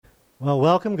Well,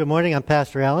 welcome. Good morning. I'm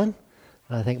Pastor Allen.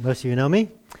 I think most of you know me.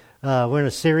 We're in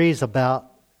a series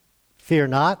about Fear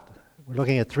Not. We're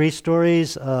looking at three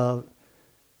stories from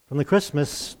the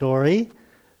Christmas story,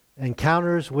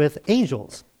 encounters with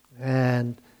angels.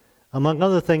 And among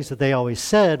other things that they always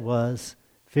said was,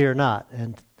 fear not.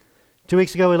 And 2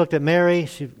 weeks ago we looked at Mary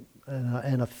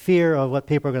and a fear of what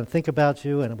people are going to think about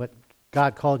you and what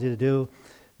God called you to do.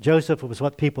 Joseph was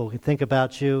what people could think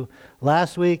about you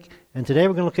last week. And today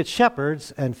we're going to look at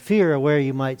shepherds and fear of where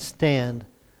you might stand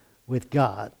with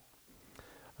God.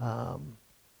 I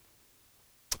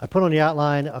put on the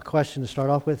outline a question to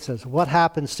start off with. It says, what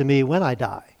happens to me when I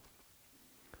die?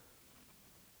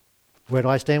 Where do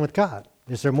I stand with God?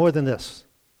 Is there more than this,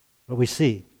 what we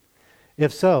see?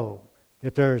 If so,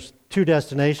 if there's two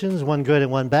destinations, one good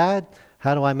and one bad,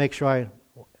 how do I make sure I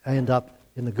end up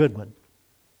in the good one?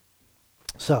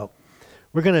 So,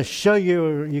 we're going to show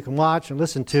you can watch and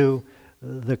listen to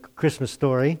the Christmas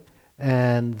story,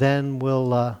 and then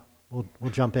we'll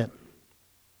jump in.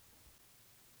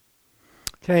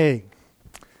 Okay,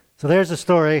 so there's the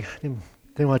story. Didn't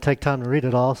want to take time to read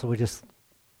it all, so we just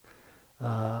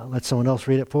let someone else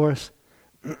read it for us.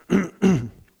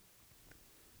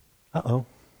 Uh-oh.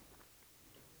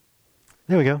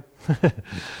 There we go.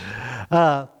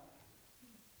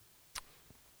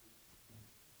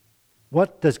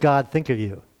 What does God think of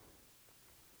you?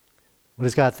 What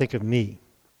does God think of me?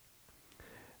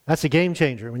 That's a game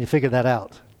changer when you figure that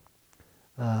out.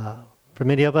 For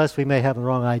many of us, we may have the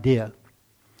wrong idea.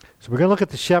 So we're going to look at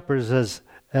the shepherds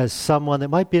as someone that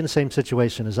might be in the same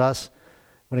situation as us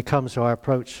when it comes to our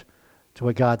approach to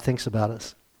what God thinks about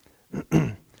us.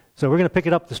 So we're going to pick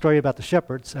it up, the story about the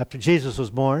shepherds. After Jesus was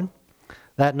born,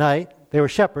 that night, they were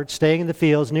shepherds staying in the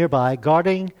fields nearby,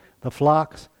 guarding the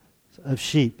flocks of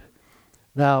sheep.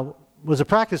 Now, was a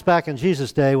practice back in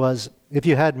Jesus' day was if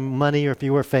you had money or if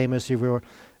you were famous, if you were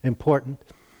important,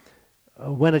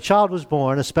 when a child was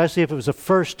born, especially if it was a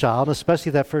first child, especially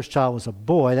if that first child was a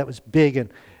boy, that was big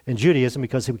in Judaism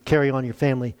because it would carry on your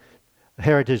family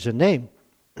heritage and name,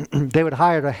 they would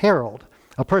hire a herald,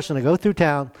 a person to go through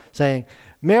town saying,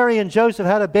 Mary and Joseph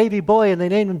had a baby boy and they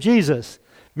named him Jesus.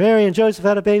 Mary and Joseph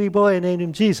had a baby boy and named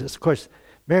him Jesus. Of course,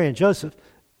 Mary and Joseph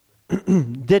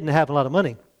didn't have a lot of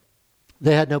money.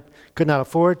 They could not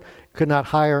afford, could not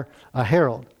hire a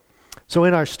herald. So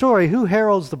in our story, who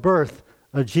heralds the birth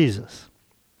of Jesus?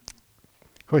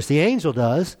 Of course, the angel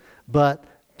does, but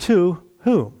to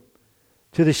whom?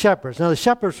 To the shepherds. Now, the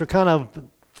shepherds are kind of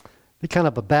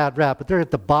a bad rap, but they're at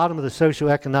the bottom of the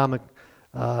socioeconomic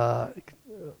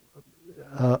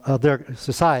of their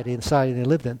society and society they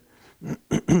lived in.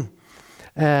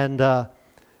 And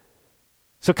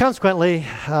so consequently,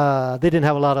 they didn't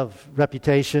have a lot of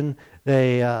reputation.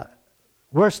 They,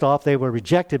 worst off, they were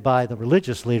rejected by the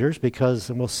religious leaders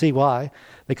because, and we'll see why,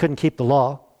 they couldn't keep the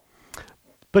law.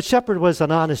 But shepherd was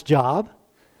an honest job.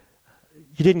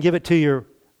 You didn't give it to your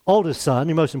oldest son,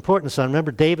 your most important son.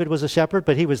 Remember, David was a shepherd,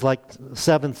 but he was like the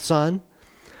seventh son.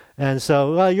 And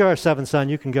so, well, you're our seventh son,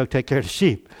 you can go take care of the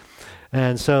sheep.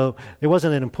 And so it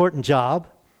wasn't an important job.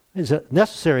 It was a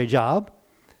necessary job.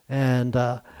 And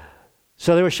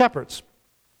so they were shepherds.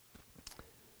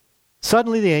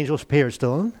 Suddenly the angel appears to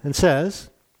them and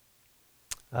says,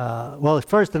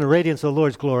 first in the radiance of the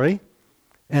Lord's glory,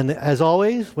 and as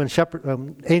always, when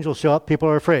angels show up, people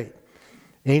are afraid.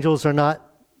 Angels are not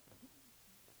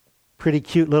pretty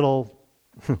cute little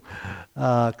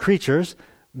creatures.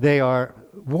 They are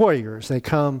warriors. They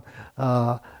come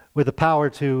with the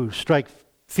power to strike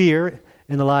fear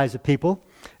in the lives of people.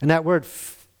 And that word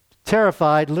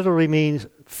terrified literally means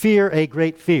fear a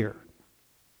great fear.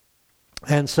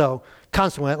 And so,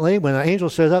 consequently, when an angel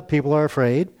shows up, people are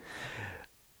afraid.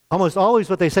 Almost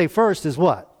always what they say first is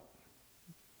what?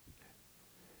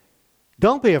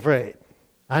 Don't be afraid.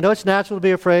 I know it's natural to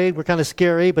be afraid. We're kind of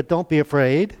scary, but don't be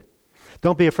afraid.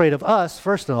 Don't be afraid of us,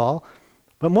 first of all.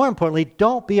 But more importantly,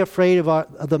 don't be afraid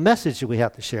of the message that we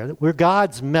have to share. We're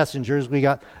God's messengers. We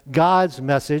got God's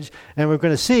message. And we're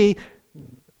going to see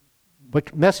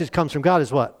what message comes from God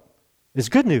is what? It's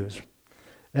good news.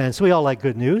 And so we all like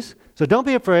good news. So don't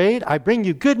be afraid. I bring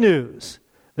you good news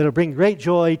that will bring great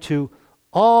joy to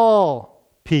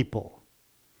all people.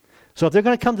 So if they're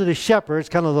going to come to the shepherds,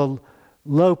 kind of the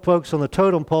low folks on the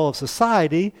totem pole of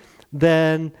society,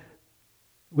 then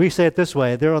we say it this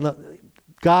way: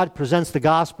 God presents the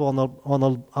gospel on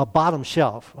the bottom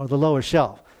shelf or the lower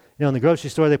shelf. You know, in the grocery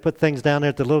store, they put things down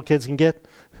there that the little kids can get,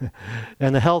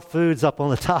 and the health food's up on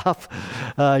the top,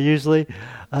 usually.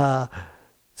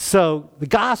 So the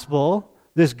gospel,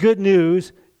 this good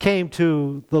news, came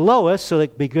to the lowest so it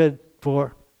could be good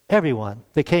for everyone.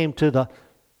 They came to the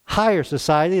higher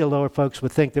society. The lower folks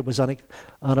would think that was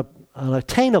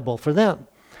unattainable for them.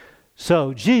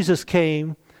 So Jesus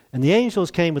came, and the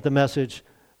angels came with the message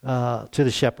to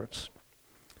the shepherds.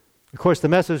 Of course, the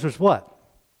message was what?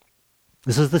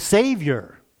 This is the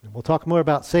Savior. And we'll talk more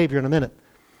about Savior in a minute.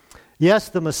 Yes,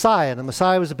 the Messiah. The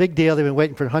Messiah was a big deal. They've been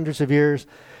waiting for hundreds of years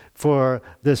for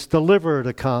this deliverer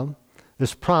to come,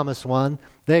 this promised one.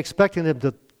 They expected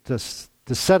him to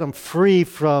set them free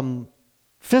from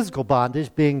physical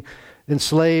bondage, being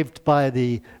enslaved by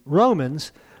the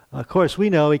Romans. Of course, we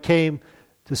know he came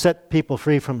to set people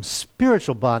free from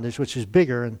spiritual bondage, which is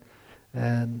bigger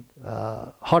and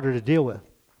harder to deal with.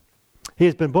 He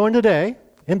has been born today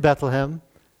in Bethlehem,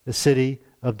 the city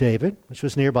of David, which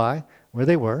was nearby where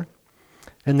they were.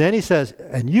 And then he says,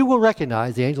 and you will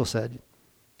recognize, the angel said,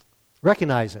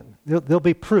 recognize him. There'll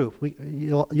be proof.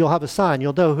 You'll have a sign.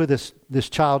 You'll know who this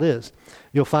child is.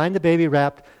 You'll find the baby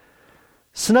wrapped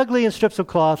snugly in strips of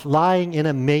cloth, lying in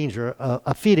a manger,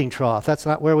 a feeding trough. That's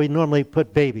not where we normally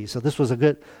put babies. So this was a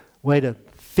good way to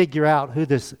figure out who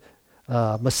this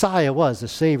Messiah was, the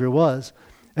Savior was.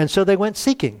 And so they went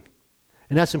seeking.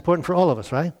 And that's important for all of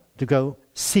us, right? To go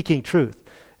seeking truth.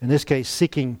 In this case,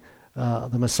 seeking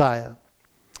the Messiah.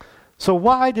 So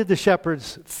why did the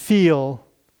shepherds feel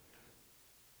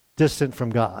distant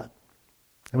from God?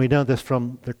 And we know this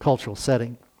from their cultural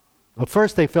setting. Well,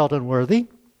 first they felt unworthy.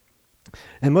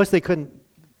 And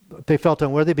they felt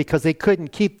unworthy because they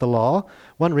couldn't keep the law.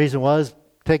 One reason was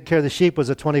taking care of the sheep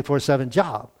was a 24/7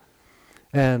 job.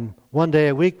 And one day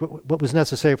a week, what was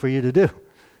necessary for you to do?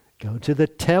 Go to the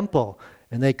temple.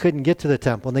 And they couldn't get to the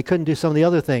temple. And they couldn't do some of the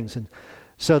other things. And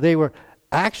so they were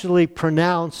actually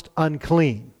pronounced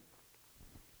unclean.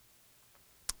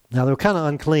 Now, they were kind of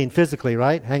unclean physically,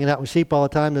 right? Hanging out with sheep all the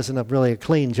time isn't really a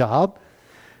clean job.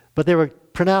 But they were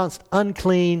pronounced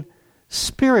unclean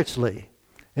spiritually.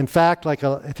 In fact,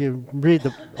 if you read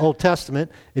the Old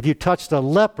Testament, if you touched a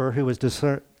leper who was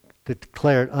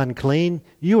declared unclean,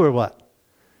 you were what?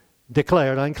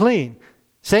 Declared unclean.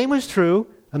 Same was true,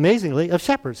 amazingly, of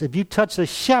shepherds. If you touched a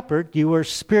shepherd, you were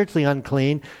spiritually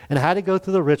unclean and had to go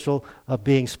through the ritual of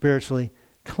being spiritually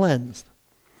cleansed.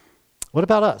 What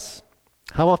about us?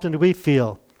 How often do we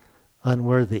feel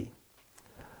unworthy?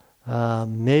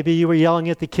 Maybe you were yelling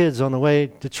at the kids on the way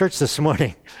to church this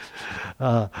morning.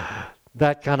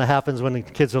 That kind of happens when the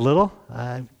kids are little.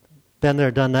 I've been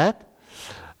there, done that.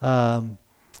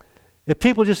 If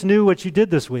people just knew what you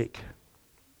did this week,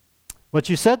 what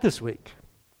you said this week,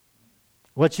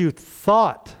 what you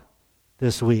thought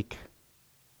this week,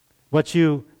 what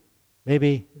you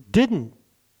maybe didn't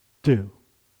do.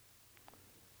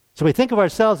 So we think of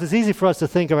ourselves, it's easy for us to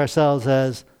think of ourselves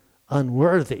as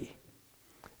unworthy.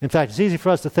 In fact, it's easy for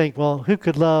us to think, well,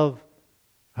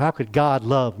 how could God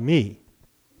love me?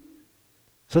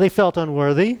 So they felt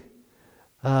unworthy.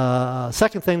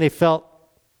 Second thing, they felt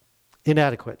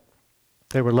inadequate.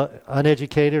 They were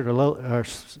uneducated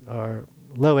or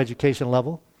low education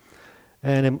level.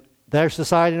 And in their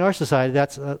society and our society,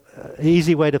 that's an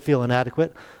easy way to feel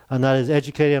inadequate. I'm not as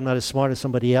educated, I'm not as smart as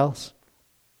somebody else.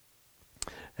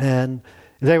 And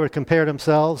they would compare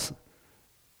themselves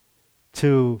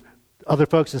to other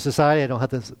folks in society. I don't have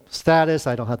the status,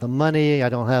 I don't have the money, I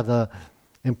don't have the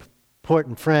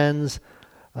important friends.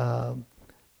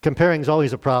 Comparing is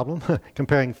always a problem.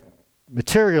 Comparing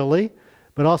materially,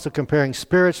 but also comparing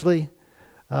spiritually.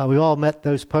 We all met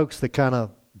those folks that kind of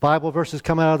Bible verses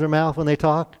come out of their mouth when they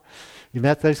talk. You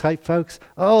met those type folks?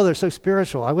 Oh, they're so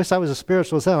spiritual. I wish I was as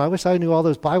spiritual as them. I wish I knew all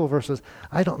those Bible verses.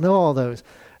 I don't know all those.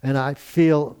 And I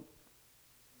feel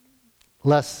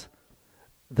less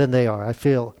than they are. I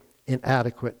feel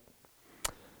inadequate.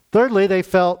 Thirdly, they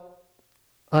felt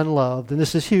unloved. And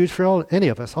this is huge for any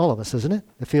of us, all of us, isn't it?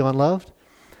 To feel unloved.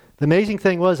 The amazing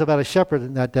thing was about a shepherd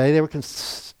in that day,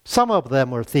 some of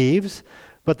them were thieves,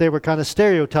 but they were kind of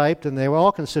stereotyped and they were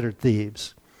all considered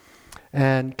thieves.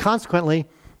 And consequently,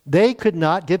 they could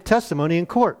not give testimony in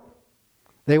court.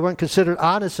 They weren't considered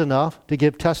honest enough to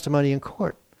give testimony in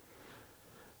court.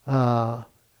 As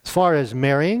far as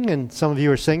marrying, and some of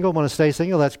you are single, want to stay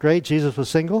single, that's great. Jesus was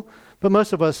single. But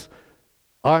most of us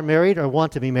are married or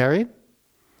want to be married.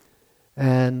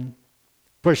 And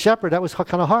for a shepherd, that was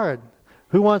kind of hard.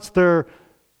 Who wants their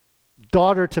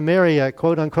daughter to marry a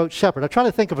quote-unquote shepherd? I try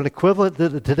to think of an equivalent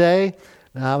today.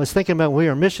 I was thinking about when we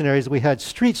were missionaries, we had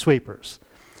street sweepers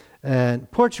in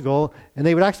Portugal, and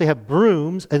they would actually have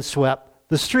brooms and swept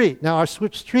the street. Now, our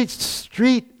street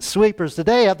sweepers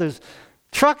today have those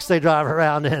trucks they drive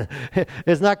around in.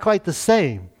 It's not quite the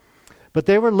same. But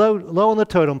they were low on the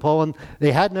totem pole, and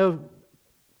they had no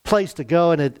place to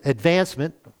go in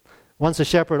advancement. Once a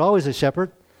shepherd, always a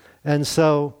shepherd. And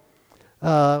so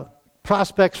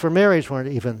prospects for marriage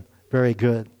weren't even very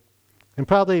good. And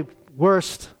probably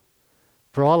worst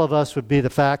for all of us would be the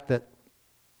fact that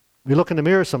we look in the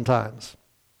mirror sometimes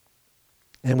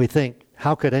and we think,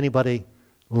 how could anybody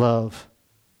love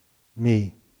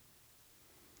me?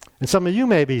 And some of you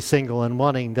may be single and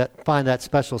wanting that, find that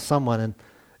special someone, and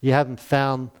you haven't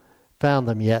found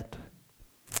them yet.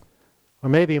 Or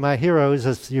maybe my heroes,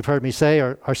 as you've heard me say,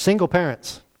 are single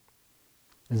parents.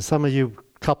 And some of you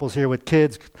couples here with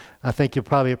kids, I think you'll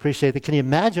probably appreciate that. Can you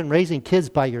imagine raising kids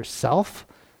by yourself?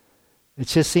 It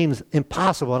just seems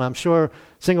impossible, and I'm sure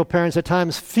single parents at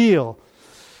times feel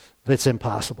that it's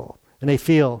impossible, and they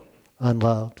feel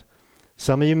unloved.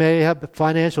 Some of you may have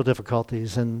financial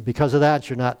difficulties, and because of that,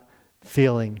 you're not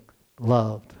feeling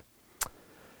loved.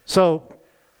 So,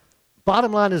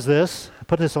 bottom line is this,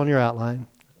 put this on your outline.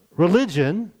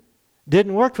 Religion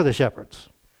didn't work for the shepherds.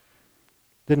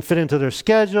 Didn't fit into their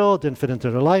schedule, didn't fit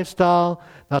into their lifestyle.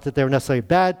 Not that they were necessarily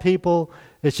bad people,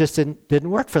 it just didn't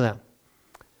work for them.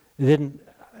 It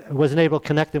wasn't able to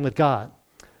connect them with God.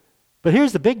 But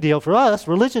here's the big deal for us.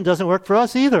 Religion doesn't work for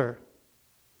us either.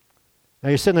 Now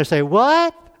you're sitting there saying,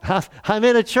 what? I'm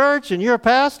in a church and you're a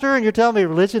pastor and you're telling me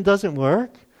religion doesn't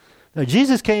work? Now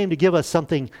Jesus came to give us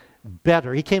something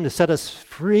better. He came to set us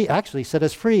free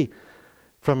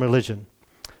from religion.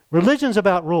 Religion's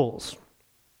about rules.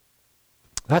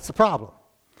 That's the problem.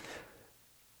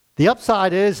 The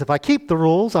upside is if I keep the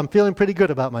rules, I'm feeling pretty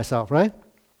good about myself, right?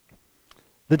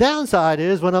 The downside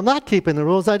is when I'm not keeping the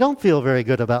rules, I don't feel very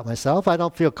good about myself. I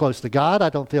don't feel close to God. I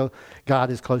don't feel God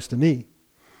is close to me.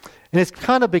 And it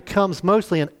kind of becomes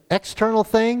mostly an external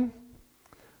thing.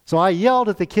 So I yelled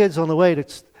at the kids on the way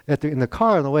in the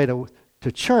car on the way to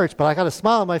church, but I got a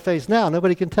smile on my face now.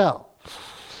 Nobody can tell.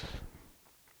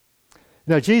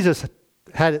 You know, Jesus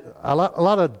had a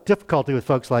lot of difficulty with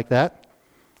folks like that.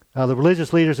 The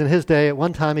religious leaders in his day, at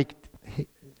one time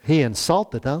he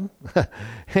insulted them,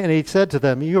 and he said to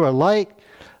them, you're like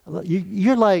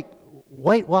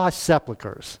whitewashed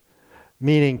sepulchres,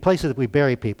 meaning places that we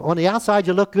bury people. On the outside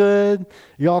you look good,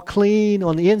 you're all clean.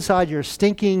 On the inside you're a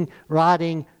stinking,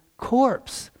 rotting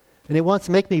corpse, and it wants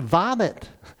to make me vomit.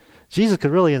 Jesus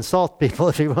could really insult people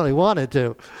if he really wanted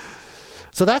to.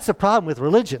 So that's the problem with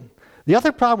religion. The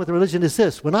other problem with religion is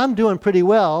this. When I'm doing pretty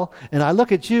well and I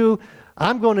look at you,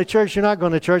 I'm going to church, you're not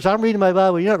going to church, I'm reading my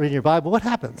Bible, you're not reading your Bible, what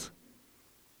happens?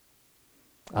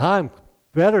 I'm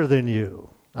better than you.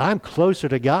 I'm closer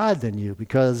to God than you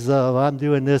because I'm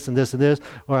doing this and this and this,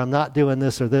 or I'm not doing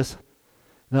this or this.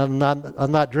 I'm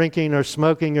not drinking or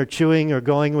smoking or chewing or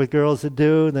going with girls that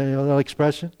do, the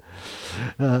expression.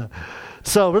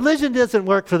 So religion doesn't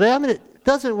work for them, and it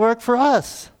doesn't work for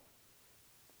us.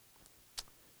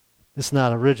 It's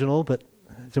not original, but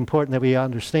it's important that we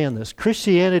understand this.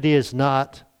 Christianity is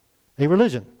not a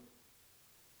religion.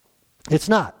 It's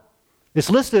not. It's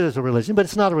listed as a religion, but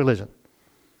it's not a religion.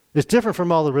 It's different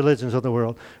from all the religions of the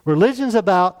world. Religion's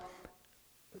about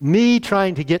me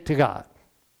trying to get to God.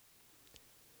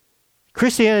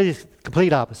 Christianity is the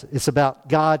complete opposite. It's about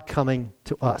God coming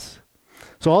to us.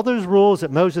 So all those rules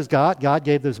that Moses got, God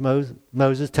gave those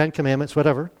Moses, 10 Commandments,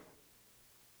 whatever,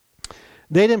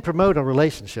 they didn't promote a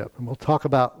relationship. And we'll talk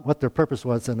about what their purpose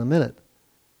was in a minute.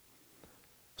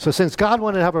 So since God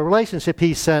wanted to have a relationship,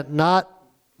 he sent not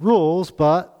rules,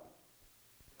 but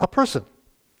a person.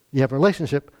 You have a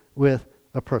relationship with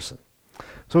a person.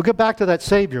 So we'll get back to that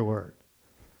Savior word.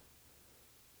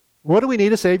 What do we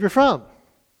need a Savior from?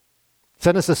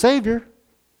 Send us a Savior.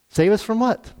 Save us from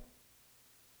what?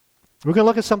 We're going to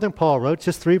look at something Paul wrote,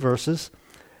 just 3 verses.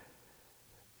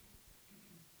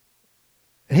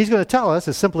 And he's going to tell us,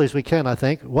 as simply as we can, I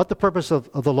think, what the purpose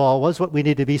of the law was, what we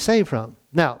need to be saved from.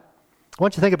 Now, I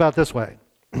want you to think about it this way.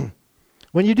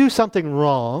 When you do something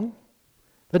wrong,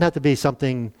 it doesn't have to be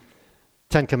something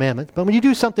 10 Commandments, but when you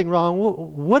do something wrong,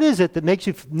 what is it that makes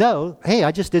you know, hey,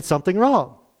 I just did something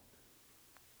wrong?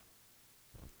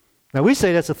 Now, we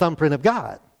say that's a thumbprint of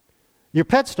God. Your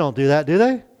pets don't do that, do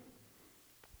they?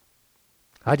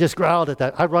 I just growled at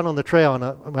that. I run on the trail, and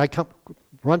when I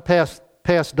run past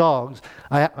dogs,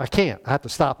 I can't. I have to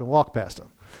stop and walk past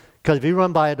them. Because if you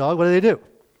run by a dog, what do?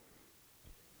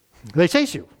 They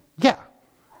chase you. Yeah.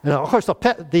 And of course,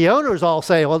 the owners all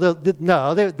say, well,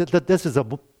 no, this is a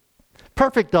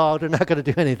perfect dog. They're not going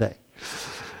to do anything.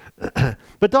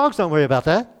 But dogs don't worry about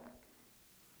that.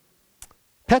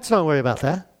 Pets don't worry about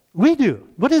that. We do.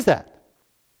 What is that?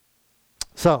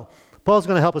 So, Paul's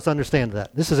going to help us understand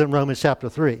that. This is in Romans chapter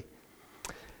 3.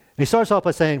 He starts off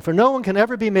by saying, for no one can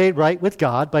ever be made right with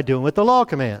God by doing what the law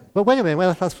commands. But wait a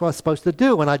minute, that's what I'm supposed to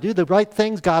do. When I do the right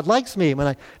things, God likes me. When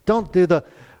I don't do the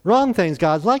wrong things,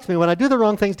 God likes me. When I do the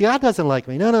wrong things, God doesn't like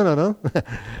me. No.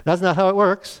 That's not how it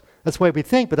works. That's the way we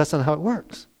think, but that's not how it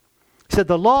works. He said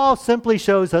the law simply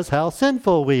shows us how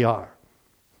sinful we are.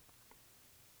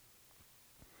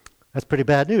 That's pretty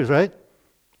bad news, right?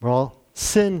 We're all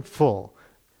sinful.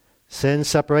 Sin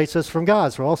separates us from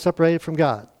God. So we're all separated from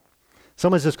God.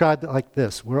 Someone's described it like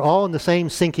this. We're all in the same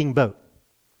sinking boat.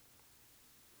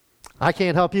 I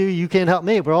can't help you. You can't help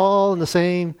me. We're all in the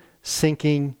same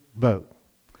sinking boat.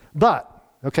 But,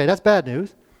 okay, that's bad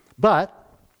news. But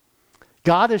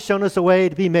God has shown us a way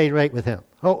to be made right with him.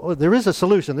 Oh, there is a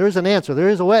solution. There is an answer. There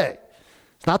is a way.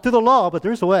 It's not through the law, but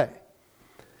there is a way.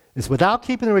 It's without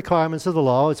keeping the requirements of the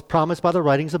law. It's promised by the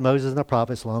writings of Moses and the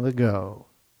prophets long ago.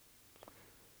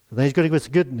 So then he's going to give us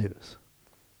good news.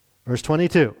 Verse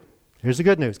 22. Here's the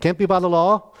good news. Can't be by the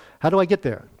law. How do I get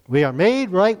there? We are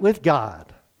made right with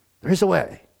God. There's a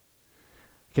way.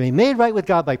 Can be made right with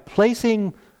God by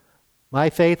placing my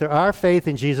faith or our faith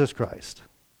in Jesus Christ.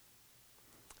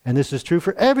 And this is true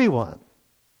for everyone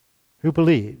who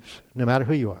believes, no matter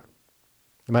who you are,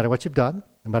 no matter what you've done,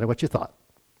 no matter what you thought.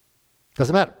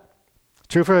 Doesn't matter.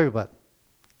 True for everybody.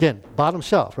 Again, bottom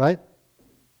shelf, right?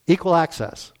 Equal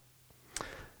access.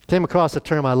 Came across a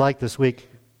term I liked this week.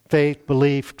 Faith,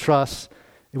 belief, trust.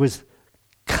 It was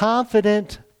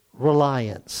confident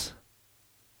reliance.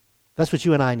 That's what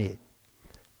you and I need.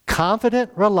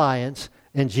 Confident reliance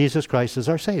in Jesus Christ as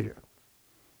our Savior.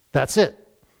 That's it.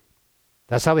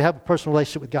 That's how we have a personal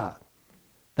relationship with God.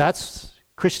 That's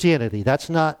Christianity. That's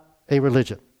not a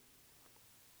religion.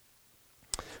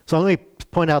 So let me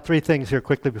point out three things here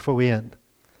quickly before we end.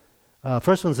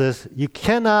 First one's this. You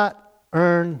cannot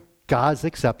earn God's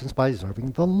acceptance by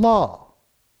observing the law.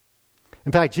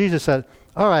 In fact, Jesus said,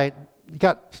 all right,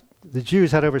 the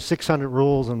Jews had over 600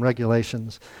 rules and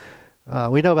regulations.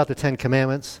 We know about the 10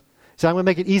 Commandments. So I'm going to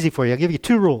make it easy for you. I'll give you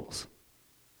 2 rules.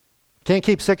 Can't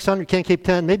keep 600, can't keep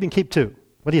 10, maybe you can keep 2.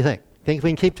 What do you think? Think we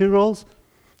can keep 2 rules?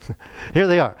 Here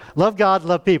they are. Love God,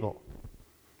 love people.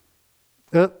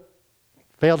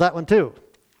 Failed that one too.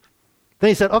 Then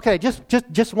he said, okay,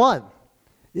 just one.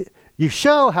 You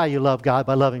show how you love God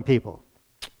by loving people.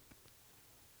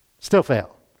 Still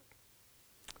fail.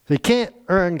 So you can't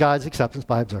earn God's acceptance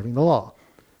by observing the law.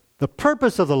 The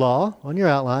purpose of the law, on your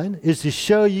outline, is to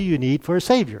show you need for a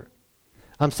Savior.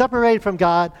 I'm separated from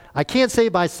God. I can't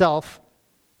save myself.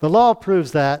 The law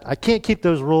proves that. I can't keep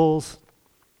those rules.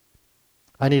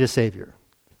 I need a Savior.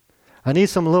 I need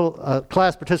some little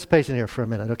class participation here for a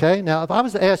minute, okay? Now, if I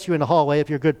was to ask you in the hallway if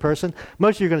you're a good person,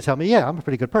 most of you are going to tell me, yeah, I'm a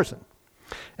pretty good person.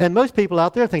 And most people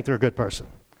out there think they're a good person.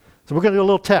 So we're going to do a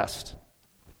little test.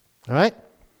 All right?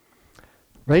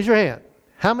 Raise your hand.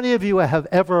 How many of you have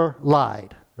ever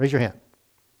lied? Raise your hand.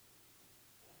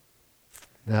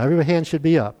 Now, every hand should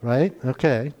be up, right?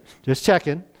 Okay. Just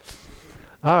checking.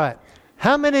 All right.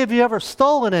 How many of you ever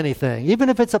stolen anything, even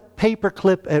if it's a paper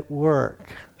clip at work?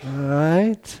 All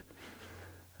right.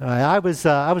 All right. I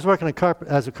was working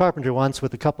as a carpenter once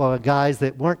with a couple of guys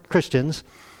that weren't Christians,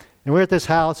 and we're at this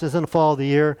house. It's in the fall of the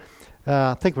year.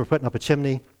 I think we're putting up a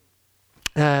chimney,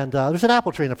 and there's an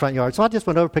apple tree in the front yard. So I just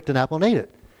went over, picked an apple, and ate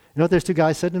it. You know what those 2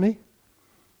 guys said to me?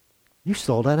 You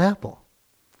stole that apple.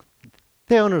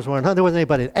 The owners weren't. There wasn't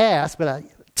anybody that asked, but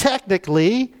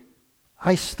technically,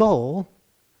 I stole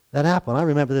that apple. And I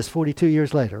remember this 42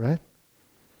 years later, right?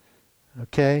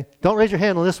 Okay. Don't raise your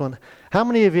hand on this one. How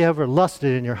many of you ever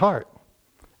lusted in your heart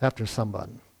after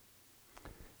someone?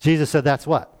 Jesus said that's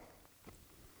what?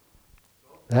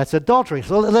 That's adultery.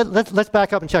 So let's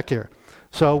back up and check here.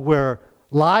 So we're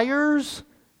liars,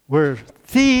 we're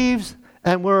thieves,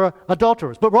 and we're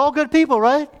adulterers. But we're all good people,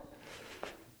 right?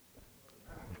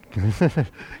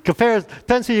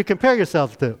 Depends who you compare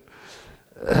yourself to.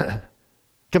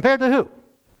 Compared to who?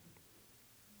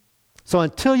 So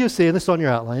until you see, and this is on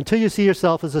your outline, until you see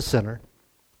yourself as a sinner,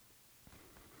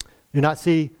 you not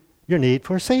see your need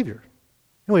for a Savior.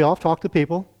 And we all talk to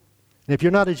people. And if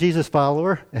you're not a Jesus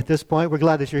follower at this point, we're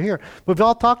glad that you're here. But we've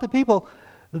all talked to people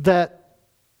that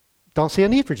don't see a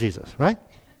need for Jesus, right?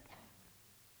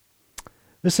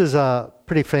 This is a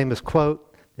pretty famous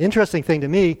quote. The interesting thing to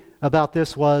me about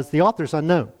this was the author's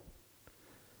unknown.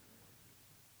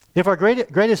 If our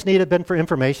greatest need had been for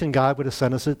information, God would have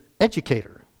sent us an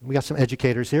educator. We got some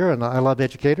educators here, and I love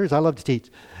educators. I love to teach.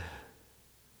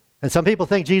 And some people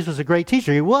think Jesus was a great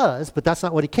teacher. He was, but that's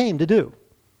not what he came to do.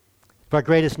 If our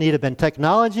greatest need had been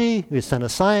technology, he would have sent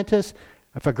us scientists.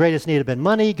 If our greatest need had been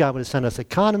money, God would have sent us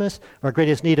economists. If our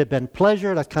greatest need had been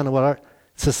pleasure, that's kind of what our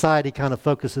society kind of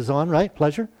focuses on, right?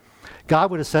 Pleasure. God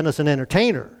would have sent us an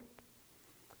entertainer.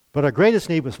 But our greatest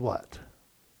need was what?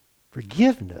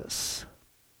 Forgiveness.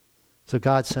 So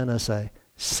God sent us a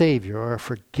Savior or a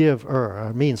forgiver or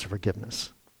a means of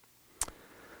forgiveness.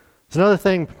 There's another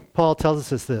thing Paul tells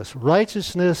us is this: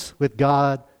 righteousness with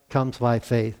God comes by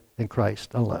faith in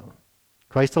Christ alone.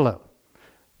 Christ alone.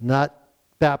 Not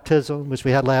baptism, which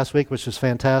we had last week, which was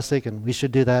fantastic, and we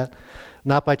should do that.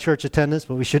 Not by church attendance,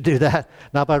 but we should do that.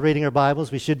 Not by reading our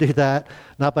Bibles, we should do that.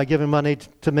 Not by giving money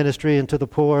to ministry and to the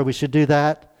poor, we should do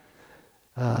that.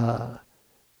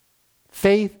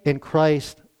 Faith in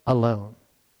Christ alone.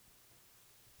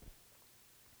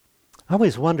 I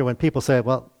always wonder when people say,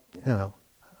 well,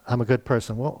 I'm a good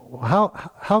person. Well,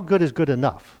 how good is good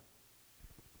enough?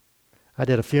 I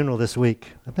did a funeral this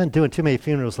week. I've been doing too many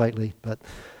funerals lately, but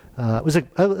it was a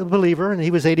believer, and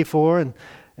he was 84,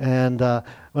 and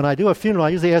when I do a funeral, I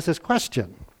usually ask this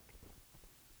question.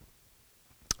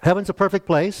 Heaven's a perfect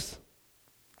place.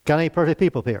 Got any perfect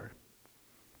people here?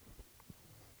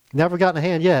 Never gotten a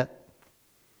hand yet.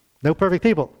 No perfect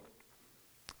people.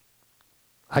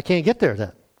 I can't get there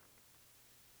then.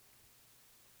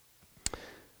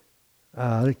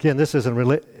 Again, this isn't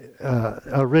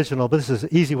original, but this is an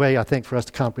easy way, I think, for us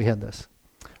to comprehend this.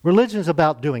 Religion is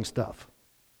about doing stuff.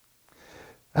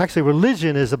 Actually,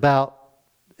 religion is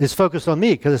focused on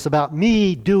me, because it's about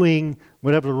me doing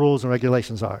whatever the rules and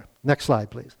regulations are. Next slide,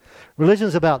 please. Religion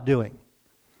is about doing.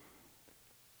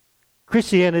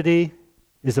 Christianity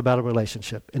is about a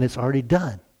relationship, and it's already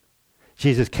done.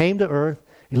 Jesus came to earth.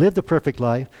 He lived a perfect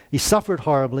life. He suffered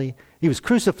horribly. He was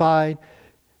crucified,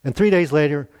 and 3 days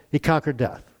later, he conquered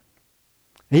death.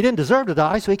 He didn't deserve to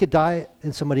die, so he could die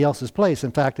in somebody else's place.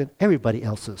 In fact, in everybody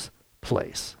else's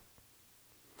place.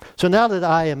 So now that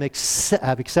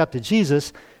I've accepted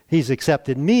Jesus, he's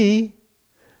accepted me.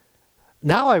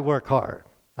 Now I work hard.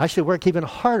 I should work even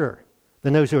harder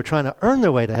than those who are trying to earn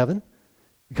their way to heaven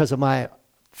because of my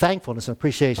thankfulness and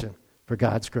appreciation for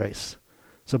God's grace.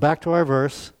 So back to our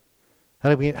verse.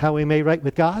 How we may right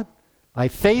with God? By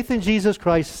faith in Jesus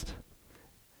Christ.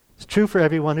 It's true for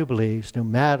everyone who believes, no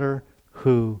matter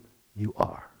who you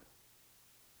are.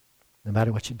 No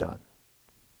matter what you've done.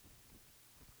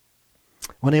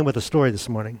 I went in with a story this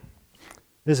morning.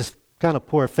 There's this kind of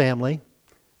poor family,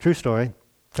 true story,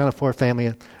 kind of poor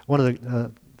family. One of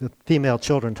the female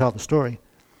children tell the story.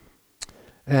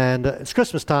 And it's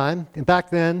Christmas time, and back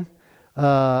then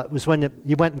it was when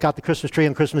you went and got the Christmas tree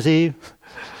on Christmas Eve.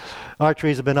 Our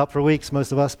trees have been up for weeks,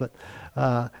 most of us, but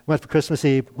went for Christmas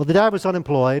Eve. Well, the dad was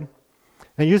unemployed,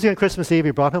 and usually on Christmas Eve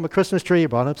he brought home a Christmas tree, he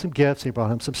brought home some gifts, he brought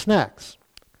home some snacks.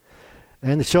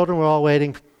 And the children were all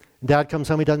waiting. Dad comes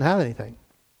home, he doesn't have anything.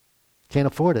 Can't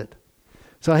afford it.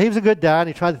 So he was a good dad, and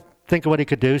he tried to think of what he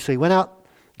could do. So he went out,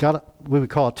 got what we would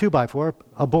call a 2x4,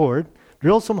 a board,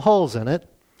 drilled some holes in it,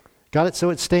 got it so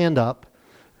it'd stand up.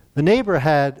 The neighbor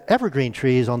had evergreen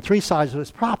trees on 3 sides of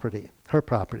his property, her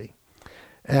property.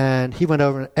 And he went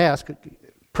over and asked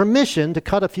permission to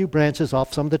cut a few branches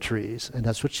off some of the trees. And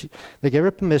that's what they gave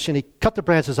her permission. He cut the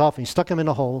branches off and he stuck them in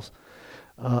the holes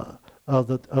of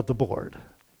the board.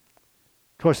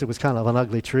 Of course, it was kind of an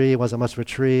ugly tree. It wasn't much of a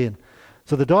tree. And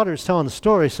so the daughter is telling the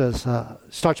story,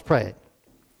 starts praying.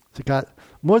 So God,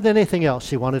 more than anything else,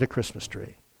 she wanted a Christmas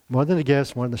tree. More than the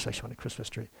gifts, more than the sex, she wanted a Christmas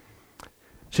tree.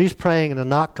 She's praying, and a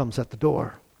knock comes at the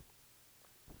door.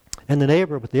 And the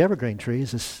neighbor with the evergreen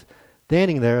trees is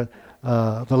standing there,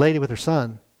 the lady with her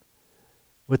son,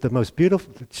 with the most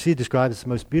beautiful, she describes as the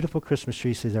most beautiful Christmas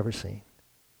tree she's ever seen.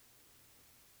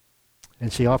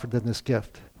 And she offered them this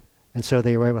gift. And so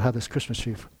they were able to have this Christmas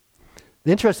tree.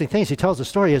 The interesting thing she tells the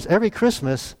story is every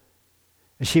Christmas,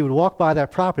 as she would walk by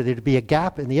that property, there'd be a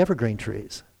gap in the evergreen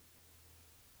trees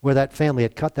where that family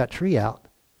had cut that tree out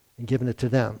and given it to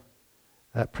them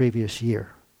that previous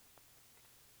year.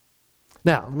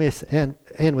 Now, let me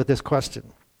end with this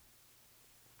question.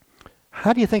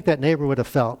 How do you think that neighbor would have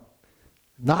felt?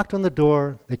 Knocked on the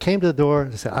door, they came to the door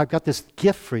and said, I've got this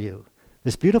gift for you,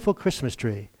 this beautiful Christmas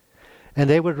tree. And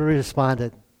they would have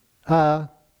responded, I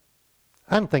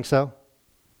don't think so.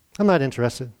 I'm not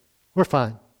interested. We're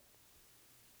fine.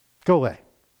 Go away.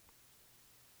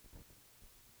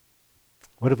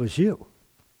 What if it was you?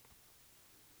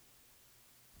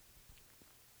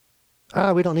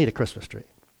 We don't need a Christmas tree.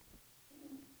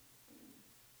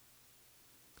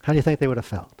 How do you think they would have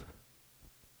felt?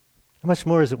 How much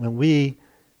more is it when we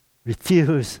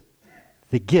refuse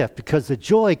the gift? Because the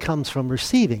joy comes from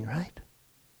receiving, right?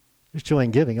 There's joy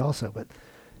in giving also, but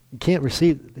you can't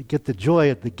get the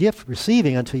joy of the gift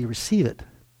receiving until you receive it.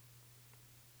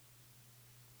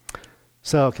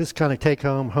 So just kind of take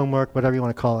home, homework, whatever you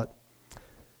want to call it.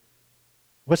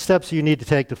 What steps do you need to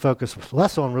take to focus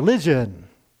less on religion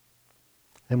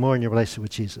and more in your relationship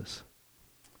with Jesus?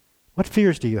 What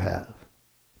fears do you have?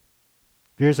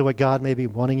 Fears of what God may be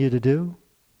wanting you to do?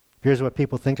 Fears of what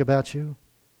people think about you.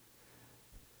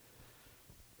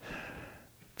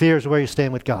 Fears where you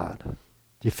stand with God.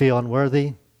 Do you feel unworthy?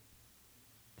 Do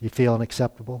you feel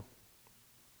unacceptable?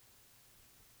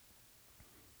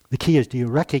 The key is, do you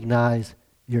recognize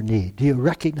your need? Do you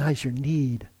recognize your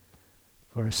need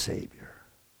for a Savior?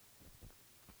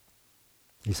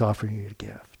 He's offering you a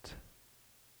gift.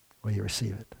 Will you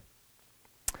receive it?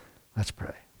 Let's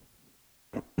pray.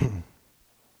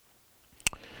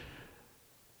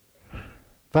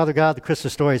 Father God, the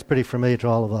Christmas story is pretty familiar to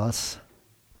all of us.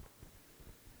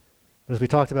 But as we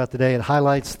talked about today, it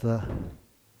highlights the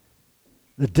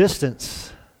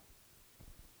distance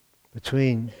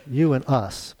between you and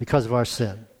us because of our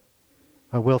sin,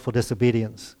 our willful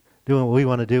disobedience, doing what we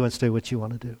want to do instead of what you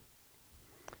want to do.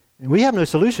 And we have no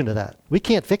solution to that. We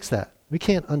can't fix that. We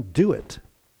can't undo it.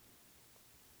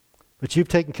 But you've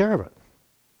taken care of it.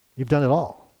 You've done it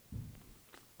all.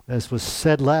 As was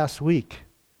said last week,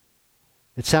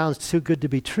 it sounds too good to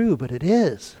be true, but it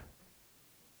is.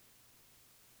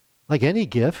 Like any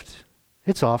gift,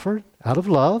 it's offered out of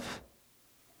love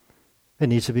and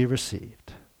needs to be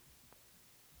received.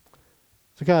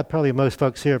 So God, probably most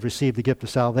folks here have received the gift of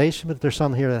salvation, but if there's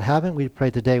some here that haven't, we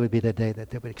pray today would be the day that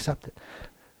they would accept it.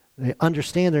 They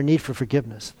understand their need for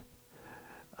forgiveness.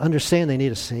 Understand they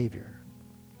need a Savior.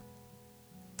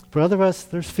 For other of us,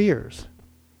 there's fears.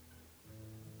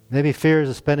 Maybe fears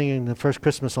of spending the first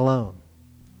Christmas alone.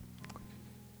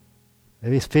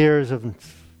 Maybe it's fears of,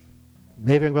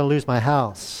 maybe I'm going to lose my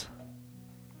house.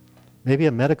 Maybe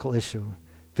a medical issue.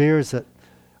 Fears that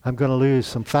I'm going to lose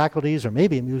some faculties or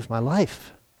maybe lose my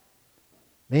life.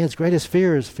 Man's greatest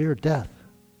fear is fear of death.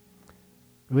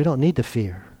 We don't need to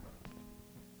fear.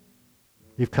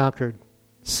 You've conquered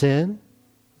sin,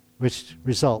 which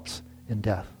results in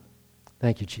death.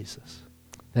 Thank you, Jesus.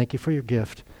 Thank you for your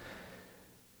gift.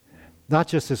 Not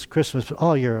just this Christmas, but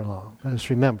all year long. Let us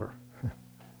remember,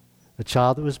 the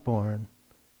child that was born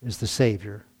is the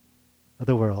Savior of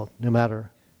the world, no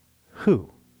matter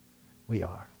who we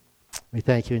are. We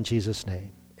thank you in Jesus'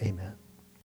 name. Amen.